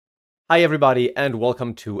Hi everybody and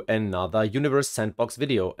welcome to another Universe Sandbox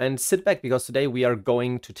video. And sit back because today we are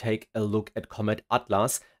going to take a look at Comet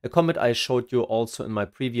Atlas, a comet I showed you also in my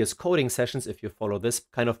previous coding sessions if you follow this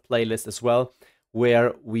kind of playlist as well,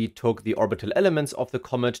 where we took the orbital elements of the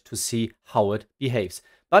comet to see how it behaves.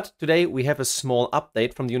 But today we have a small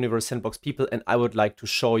update from the Universe Sandbox people and I would like to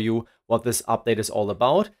show you what this update is all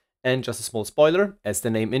about. And just a small spoiler, as the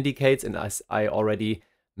name indicates and as I already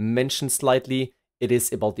mentioned slightly, it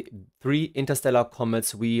is about the 3 interstellar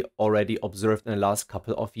comets we already observed in the last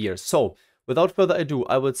couple of years. So, without further ado,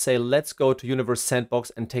 I would say let's go to Universe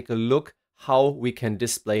Sandbox and take a look how we can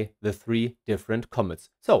display the 3 different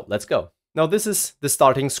comets. So, let's go. Now, this is the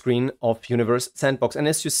starting screen of Universe Sandbox. And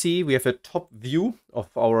as you see, we have a top view of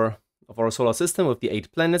our solar system with the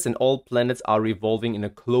 8 planets, and all planets are revolving in a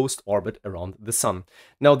closed orbit around the Sun.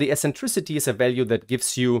 Now, the eccentricity is a value that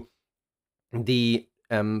gives you the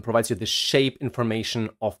provides you the shape information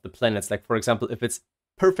of the planets. Like, for example, if it's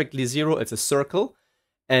perfectly 0, it's a circle.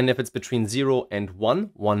 And if it's between 0 and 1,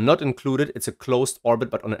 1 not included, it's a closed orbit,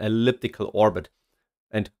 but on an elliptical orbit.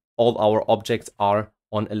 And all our objects are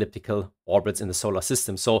on elliptical orbits in the solar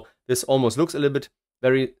system. So this almost looks a little bit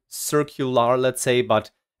very circular, let's say,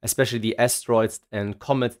 but especially the asteroids and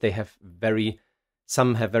comets,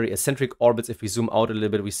 some have very eccentric orbits. If we zoom out a little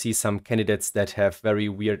bit, we see some candidates that have very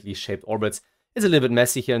weirdly shaped orbits. It's a little bit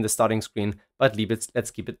messy here in the starting screen, but let's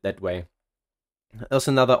keep it that way. Also,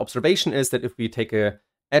 another observation is that if we take a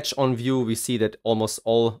edge-on view, we see that almost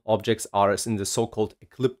all objects are in the so-called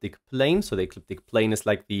ecliptic plane. So the ecliptic plane is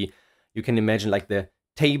like you can imagine like the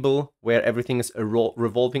table where everything is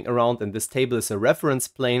revolving around, and this table is a reference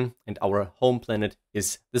plane, and our home planet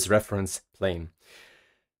is this reference plane.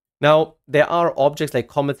 Now, there are objects like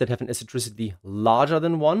comets that have an eccentricity larger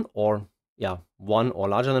than 1, or 1 or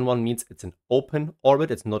larger than 1 means it's an open orbit,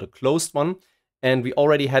 it's not a closed one. And we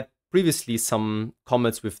already had previously some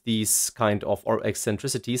comets with these kind of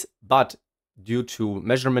eccentricities, but due to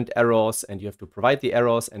measurement errors, and you have to provide the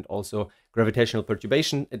errors, and also gravitational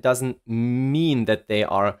perturbation, it doesn't mean that they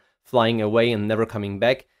are flying away and never coming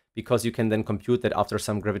back, because you can then compute that after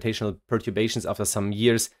some gravitational perturbations, after some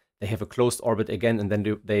years, they have a closed orbit again, and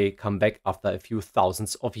then they come back after a few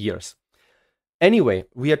thousands of years. Anyway,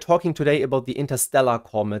 we are talking today about the interstellar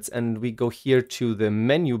comets, and we go here to the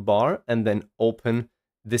menu bar and then open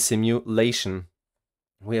the simulation.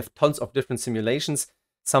 We have tons of different simulations.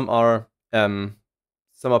 Some are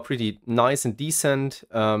pretty nice and decent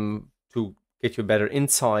to get you a better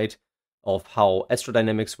insight of how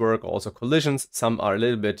astrodynamics work, also collisions. Some are a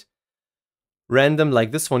little bit random,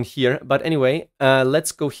 like this one here. But anyway,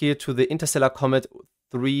 let's go here to the interstellar comet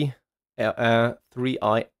 3I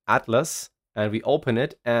Atlas. And we open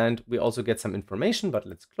it, and we also get some information, but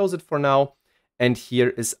let's close it for now. And here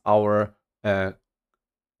is our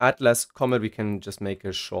Atlas comet. We can just make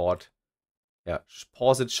a short,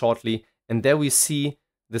 pause it shortly. And there we see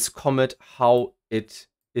this comet, how it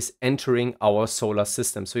is entering our solar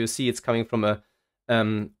system. So you see it's coming from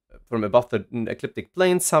above the ecliptic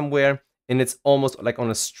plane somewhere, and it's almost like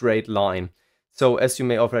on a straight line. So as you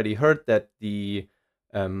may already heard that the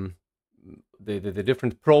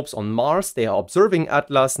different probes on Mars, they are observing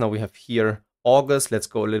Atlas. Now we have here August. Let's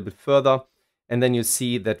go a little bit further. And then you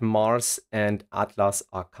see that Mars and Atlas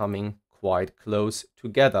are coming quite close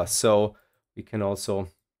together. So we can also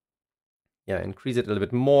increase it a little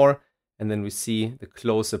bit more. And then we see the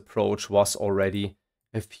close approach was already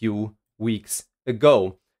a few weeks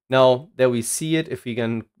ago. Now there we see it. If we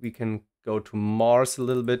can go to Mars a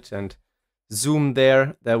little bit and zoom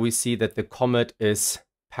there. There we see that the comet is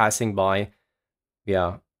passing by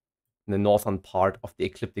in the northern part of the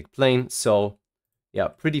ecliptic plane. So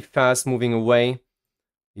pretty fast moving away.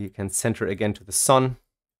 You can center again to the sun,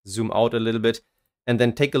 zoom out a little bit, and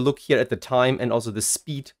then take a look here at the time and also the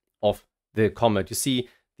speed of the comet. You see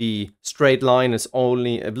the straight line is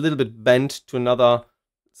only a little bit bent to another,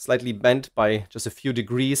 slightly bent by just a few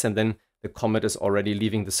degrees, and then the comet is already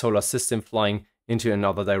leaving the solar system, flying into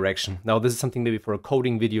another direction. Now this is something maybe for a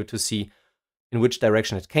coding video to see in which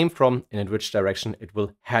direction it came from and in which direction it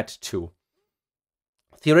will head to.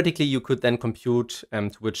 Theoretically, you could then compute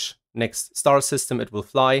to which next star system it will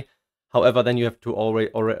fly. However, then you have to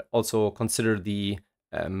also consider the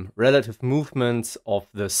relative movements of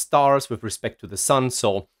the stars with respect to the sun.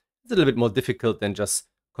 So it's a little bit more difficult than just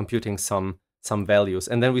computing some values.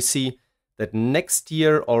 And then we see that next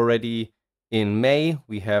year, already in May,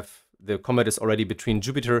 we have the comet is already between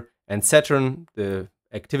Jupiter and Saturn. The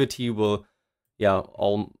activity will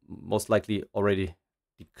most likely already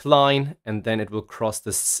decline, and then it will cross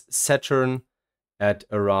the Saturn at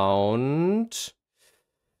around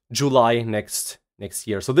July next next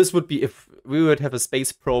year. So this would be, if we would have a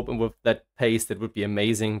space probe and with that pace, that would be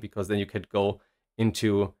amazing, because then you could go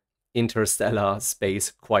into interstellar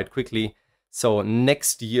space quite quickly. So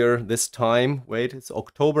next year, this time, wait, it's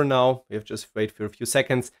October now, we have just wait for a few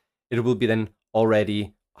seconds, it will be then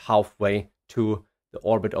already halfway to the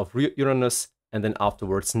orbit of Uranus, and then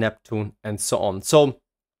afterwards Neptune, and so on. So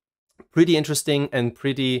pretty interesting and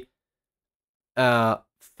pretty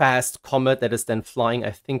fast comet that is then flying,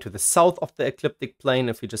 I think, to the south of the ecliptic plane.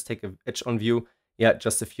 If we just take a edge-on view, yeah,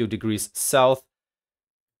 just a few degrees south.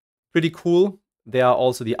 Pretty cool. There are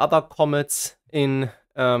also the other comets in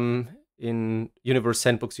Universe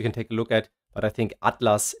Sandbox you can take a look at, but I think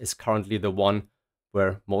Atlas is currently the one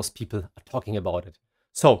where most people are talking about it.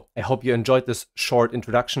 So I hope you enjoyed this short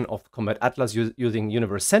introduction of Comet Atlas using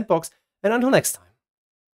Universe Sandbox, and until next time.